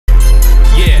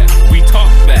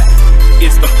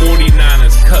It's the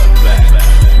 49ers cutback.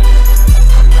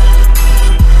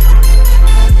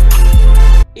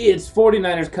 It's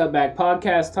 49ers cutback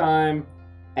podcast time.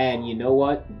 And you know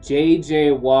what?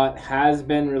 J.J. Watt has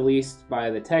been released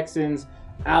by the Texans.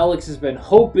 Alex has been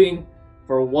hoping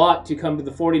for Watt to come to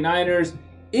the 49ers.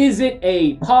 Is it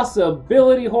a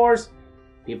possibility, Horse?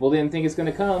 People didn't think it's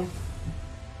going to come.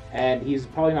 And he's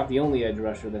probably not the only edge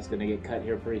rusher that's going to get cut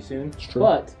here pretty soon. It's true.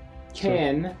 But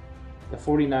can the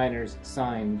 49ers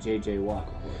sign J.J. Watt,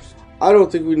 Horst? I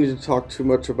don't think we need to talk too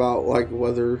much about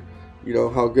whether,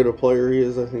 how good a player he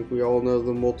is. I think we all know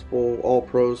the multiple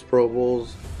All-Pros, Pro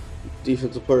Bowls,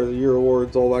 Defensive Player of the Year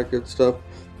awards, all that good stuff.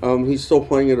 He's still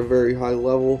playing at a very high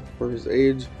level for his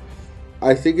age.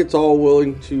 I think it's all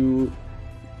going to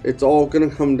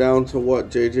come down to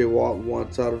what J.J. Watt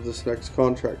wants out of this next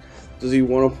contract. Does he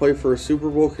want to play for a Super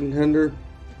Bowl contender,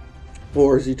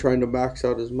 or is he trying to max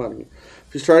out his money?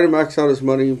 If he's trying to max out his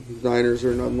money, Niners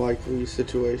are an unlikely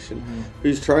situation. Mm-hmm. If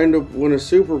he's trying to win a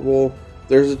Super Bowl,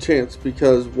 there's a chance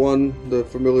because, one, the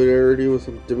familiarity with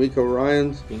DeMeco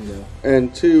Ryans, Bingo.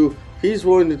 and two, he's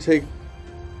willing to take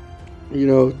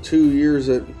 2 years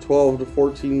at $12 to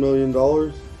 $14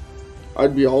 million.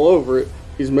 I'd be all over it.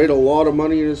 He's made a lot of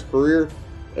money in his career,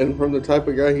 and from the type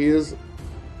of guy he is,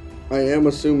 I am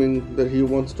assuming that he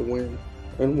wants to win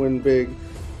and win big,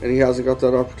 and he hasn't got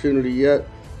that opportunity yet.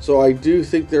 So I do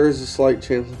think there is a slight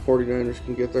chance the 49ers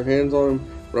can get their hands on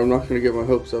him, but I'm not going to get my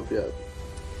hopes up yet.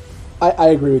 I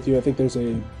agree with you. I think there's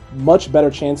a much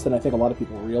better chance than I think a lot of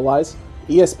people realize.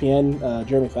 ESPN,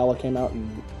 Jeremy Fowler came out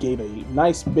and gave a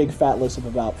nice big fat list of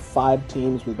about 5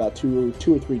 teams with about two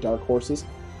or three dark horses.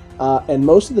 And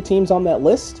most of the teams on that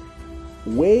list,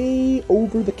 way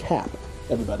over the cap,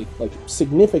 everybody.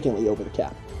 Significantly over the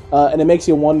cap. And it makes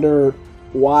you wonder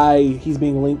why he's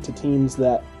being linked to teams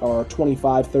that are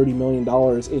 $25, $30 million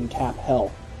in cap hell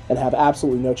and have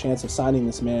absolutely no chance of signing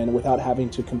this man without having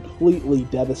to completely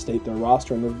devastate their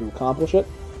roster in order to accomplish it.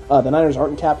 The Niners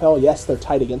aren't in cap hell. Yes, they're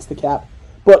tight against the cap,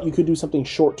 but you could do something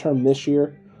short-term this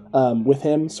year with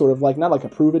him, sort of not like a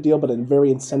prove-it deal, but a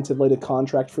very incentive-laden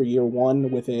contract for year one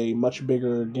with a much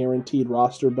bigger guaranteed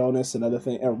roster bonus and other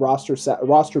thing,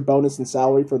 roster bonus and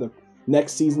salary for the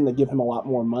next season to give him a lot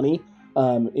more money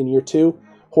in year two.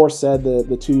 Horst said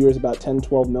the 2 years about $10,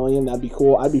 $12 million. That'd be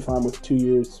cool. I'd be fine with 2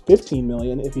 years, $15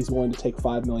 million if he's willing to take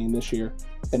 $5 million this year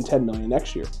and $10 million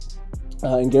next year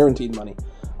in guaranteed money.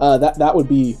 That would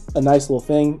be a nice little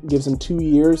thing. Gives him 2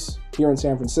 years here in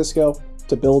San Francisco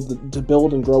to build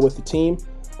and grow with the team.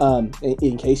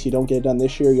 In case you don't get it done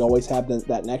this year, you always have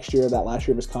that next year, that last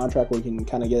year of his contract where you can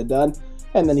kind of get it done.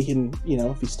 And then he can,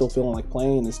 if he's still feeling like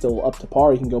playing and is still up to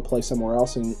par, he can go play somewhere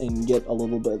else and get a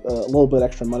little bit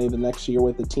extra money the next year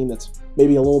with a team that's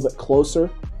maybe a little bit closer,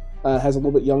 has a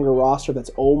little bit younger roster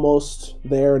that's almost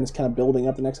there and is kind of building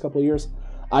up the next couple of years.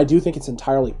 I do think it's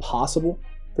entirely possible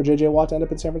for J.J. Watt to end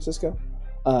up in San Francisco.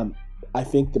 I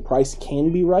think the price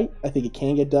can be right. I think it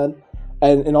can get done.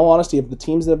 And in all honesty, of the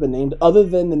teams that have been named, other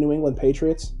than the New England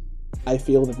Patriots, I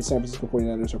feel that the San Francisco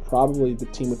 49ers are probably the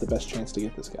team with the best chance to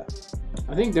get this guy.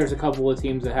 I think there's a couple of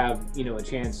teams that have, a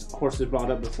chance. Horst has brought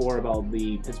up before about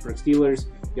the Pittsburgh Steelers.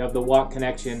 You have the Watt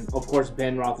connection. Of course,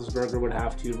 Ben Roethlisberger would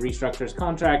have to restructure his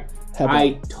contract.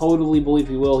 I totally believe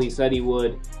he will. He said he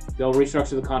would. They'll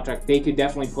restructure the contract. They could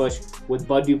definitely push with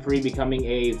Bud Dupree becoming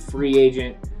a free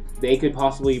agent. They could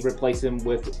possibly replace him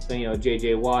with,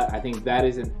 J.J. Watt. I think that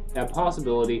is a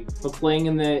possibility. But playing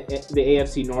in the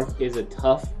AFC North is a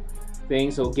tough thing,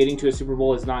 so getting to a Super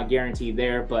Bowl is not guaranteed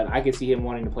there, but I could see him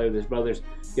wanting to play with his brothers.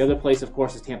 The other place, of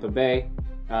course, is Tampa Bay.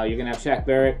 You're going to have Shaq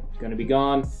Barrett, going to be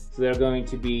gone, so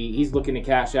he's looking to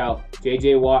cash out.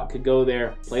 J.J. Watt could go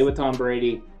there, play with Tom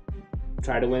Brady,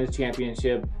 try to win his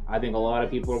championship. I think a lot of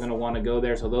people are going to want to go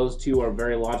there, so those two are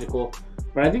very logical.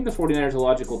 But I think the 49ers are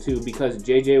logical too because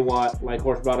J.J. Watt, like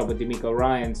Horst brought up with DeMeco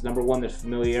Ryans, number one, there's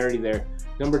familiarity there.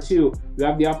 Number two, you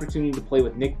have the opportunity to play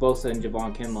with Nick Bosa and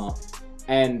Javon Kinlaw.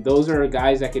 And those are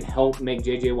guys that could help make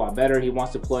J.J. Watt better. He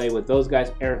wants to play with those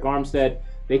guys. Eric Armstead,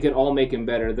 they could all make him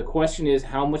better. The question is,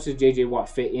 how much does J.J. Watt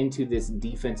fit into this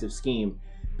defensive scheme?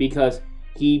 Because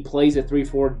he plays a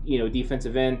 3-4,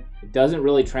 defensive end. It doesn't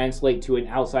really translate to an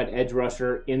outside edge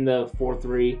rusher in the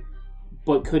 4-3.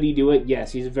 But could he do it?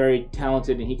 Yes, he's very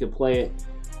talented and he could play it.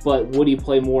 But would he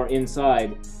play more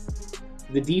inside?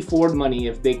 The D Ford money,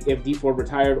 if D Ford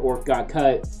retired or got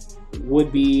cut,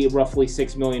 would be roughly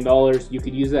 $6 million. You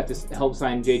could use that to help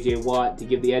sign J.J. Watt to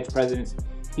give the edge presence.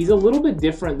 He's a little bit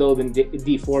different, though, than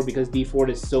D Ford because D Ford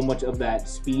is so much of that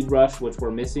speed rush, which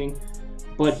we're missing.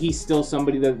 But he's still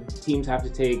somebody that teams have to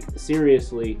take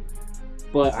seriously.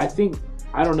 But I think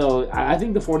I don't know. I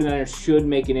think the 49ers should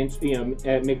make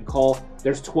make a call.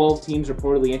 There's 12 teams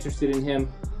reportedly interested in him.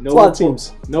 No lot of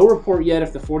teams. No report yet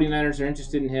if the 49ers are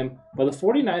interested in him. But the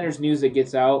 49ers news that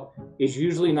gets out is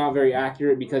usually not very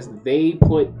accurate because they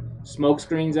put smoke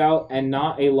screens out and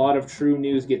not a lot of true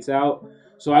news gets out.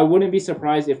 So I wouldn't be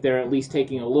surprised if they're at least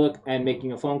taking a look and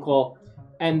making a phone call.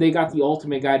 And they got the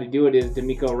ultimate guy to do it is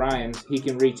D'Amico Ryans. He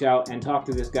can reach out and talk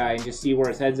to this guy and just see where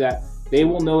his head's at. They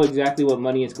will know exactly what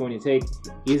money it's going to take.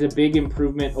 He's a big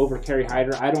improvement over Kerry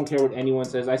Hyder. I don't care what anyone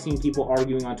says. I've seen people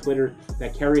arguing on Twitter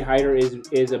that Kerry Hyder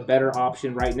is a better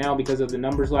option right now because of the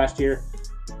numbers last year.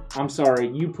 I'm sorry.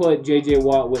 You put J.J.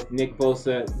 Watt with Nick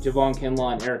Bosa, Javon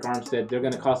Kinlaw, and Eric Armstead. They're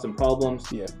going to cause some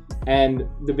problems. Yeah. And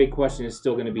the big question is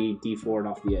still going to be Dee Ford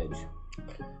off the edge.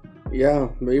 Yeah,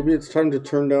 maybe it's time to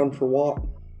turn down for Watt.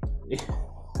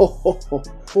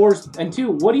 Forced. And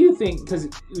two, what do you think? Because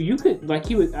you could,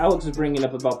 Alex was bringing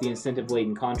up about the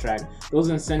incentive-laden contract. Those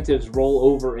incentives roll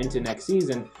over into next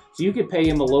season, so you could pay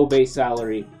him a low base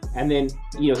salary, and then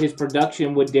his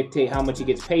production would dictate how much he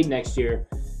gets paid next year.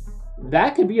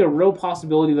 That could be a real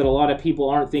possibility that a lot of people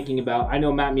aren't thinking about. I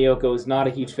know Matt Miyoko is not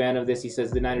a huge fan of this. He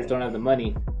says the Niners don't have the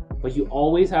money, but you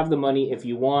always have the money if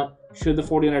you want. Should the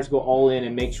 49ers go all in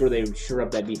and make sure they shore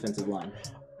up that defensive line?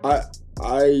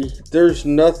 There's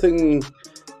nothing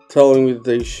telling me that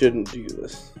they shouldn't do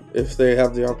this if they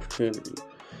have the opportunity.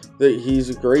 That he's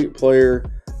a great player,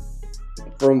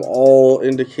 from all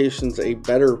indications a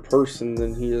better person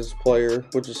than he is player,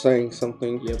 which is saying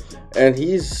something. Yep. And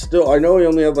he's still, I know he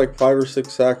only had like 5 or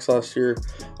 6 sacks last year.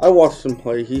 I watched him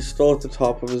play. He's still at the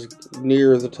top of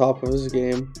near the top of his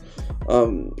game.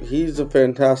 He's a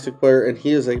fantastic player, and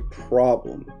he is a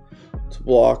problem to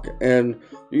block. And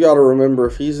you got to remember,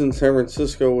 if he's in San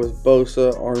Francisco with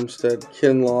Bosa, Armstead,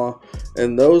 Kinlaw,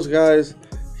 and those guys,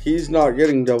 he's not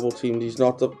getting double teamed. He's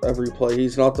not every play.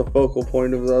 He's not the focal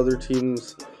point of the other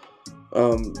team's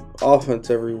offense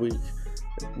every week.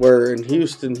 Where in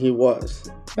Houston he was.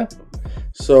 Yeah.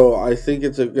 So I think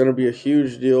it's going to be a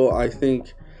huge deal. I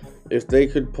think if they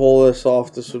could pull this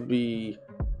off, this would be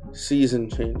season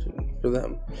changing for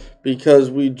them, because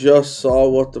we just saw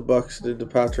what the Bucs did to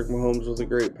Patrick Mahomes with a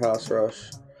great pass rush.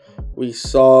 We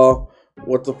saw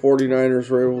what the 49ers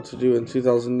were able to do in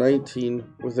 2019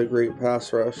 with a great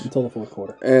pass rush until the fourth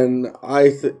quarter. And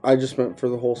I just meant for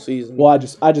the whole season. Well,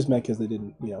 I just meant because they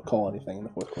didn't call anything in the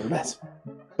fourth quarter.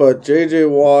 But J.J.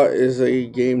 Watt is a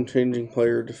game-changing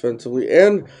player defensively.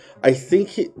 And I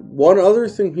think one other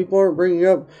thing people aren't bringing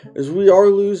up is we are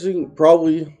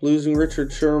probably losing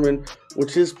Richard Sherman,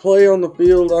 which his play on the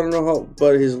field, I don't know how,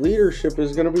 but his leadership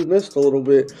is going to be missed a little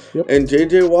bit. Yep. And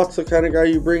J.J. Watt's the kind of guy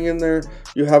you bring in there.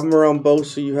 You have him around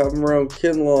Bosa, you have him around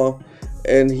Kinlaw,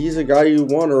 and he's a guy you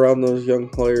want around those young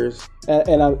players.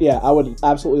 And I would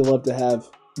absolutely love to have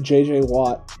J.J.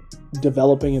 Watt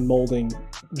developing and molding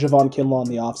Javon Kinlaw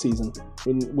in the offseason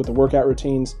with the workout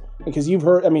routines. Because if you've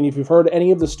heard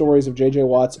any of the stories of J.J.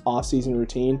 Watt's offseason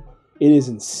routine, it is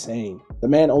insane. The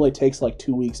man only takes like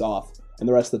 2 weeks off, and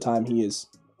the rest of the time he is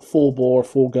full bore,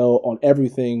 full go on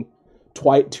everything,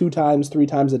 2 times, 3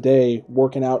 times a day,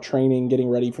 working out, training, getting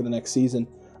ready for the next season.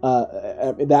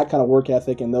 That kind of work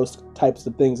ethic and those types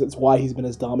of things, that's why he's been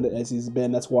as dominant as he's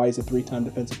been. That's why he's a 3-time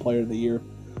Defensive Player of the Year.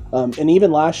 And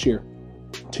even last year,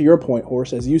 to your point,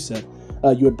 Horst, as you said,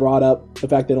 you had brought up the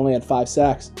fact that he only had 5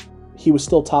 sacks. He was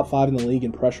still top 5 in the league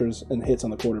in pressures and hits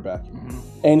on the quarterback. Mm-hmm.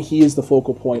 And he is the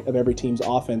focal point of every team's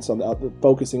offense,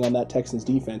 focusing on that Texans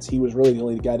defense. He was really the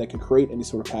only guy that could create any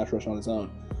sort of pass rush on his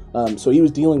own. So he was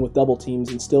dealing with double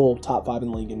teams and still top 5 in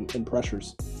the league in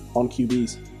pressures on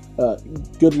QBs.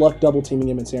 Good luck double teaming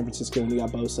him in San Francisco when you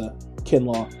got Bosa,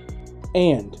 Kinlaw,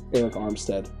 and Eric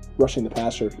Armstead rushing the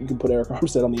passer. You can put Eric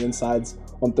Armstead on the insides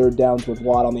on 3rd downs with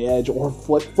Watt on the edge, or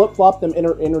flip-flop them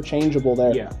interchangeable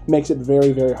there. Yeah. Makes it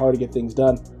very, very hard to get things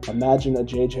done. Imagine a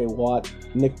J.J. Watt,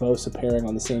 Nick Bosa pairing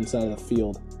on the same side of the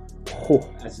field. Oh.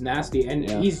 That's nasty. And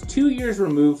he's 2 years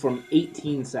removed from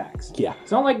 18 sacks. Yeah.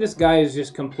 It's not like this guy is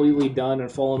just completely done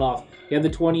and fallen off. He had the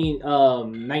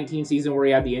 2019 season where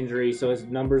he had the injury, so his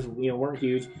numbers weren't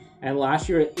huge. And last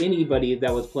year, anybody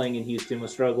that was playing in Houston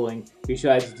was struggling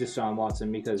besides Deshaun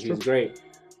Watson because he's great.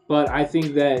 But I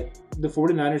think that the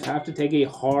 49ers have to take a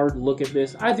hard look at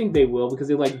this. I think they will, because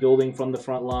they like building from the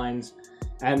front lines,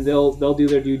 and they'll do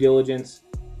their due diligence,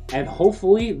 and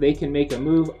hopefully they can make a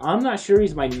move. I'm not sure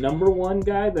he's my number one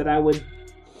guy that I would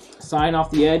sign off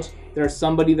the edge. There's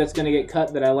somebody that's going to get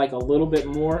cut that I like a little bit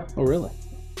more. Oh, really?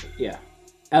 Yeah.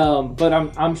 But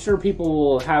I'm sure people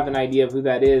will have an idea of who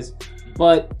that is.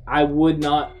 But I would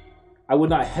not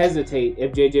hesitate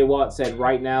if J.J. Watt said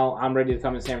right now I'm ready to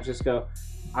come to San Francisco.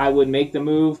 I would make the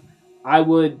move. I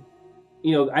would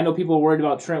I know people are worried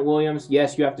about Trent Williams.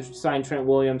 Yes, you have to sign Trent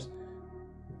Williams,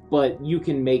 but you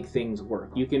can make things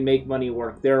work. You can make money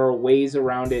work. There are ways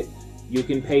around it. You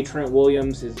can pay Trent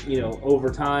Williams over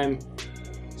time.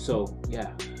 So,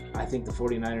 yeah, I think the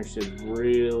 49ers should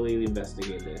really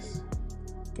investigate this.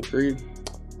 Agreed.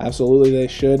 Absolutely, they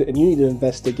should. And you need to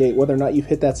investigate whether or not you've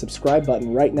hit that subscribe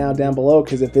button right now down below,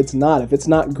 because if it's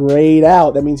not grayed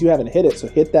out, that means you haven't hit it. So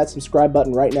hit that subscribe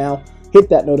button right now. Hit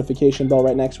that notification bell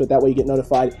right next to it. That way you get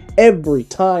notified every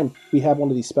time we have one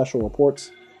of these special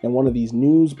reports and one of these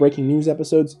breaking news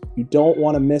episodes. You don't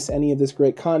want to miss any of this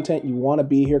great content. You want to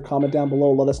be here. Comment down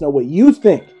below. Let us know what you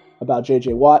think about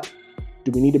J.J. Watt.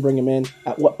 Do we need to bring him in?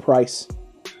 At what price?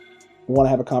 We want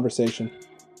to have a conversation.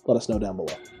 Let us know down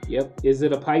below. Yep. Is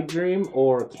it a pipe dream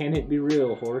or can it be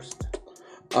real, Horst?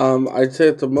 I'd say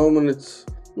at the moment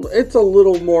it's a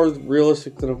little more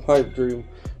realistic than a pipe dream,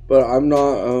 but I'm not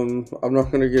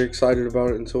going to get excited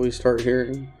about it until we start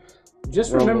hearing.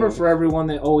 Just remember, for everyone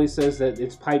that always says that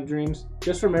it's pipe dreams,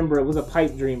 just remember it was a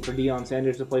pipe dream for Deion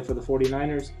Sanders to play for the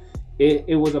 49ers.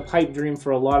 It was a pipe dream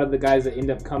for a lot of the guys that end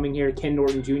up coming here, Ken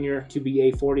Norton Jr. to be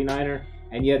a 49er,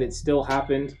 and yet it still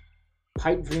happened.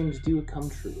 Pipe dreams do come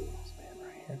true.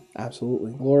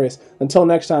 Absolutely. Glorious. Until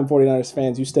next time, 49ers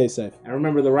fans, you stay safe. And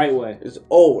remember, the right way is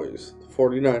always the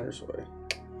 49ers way.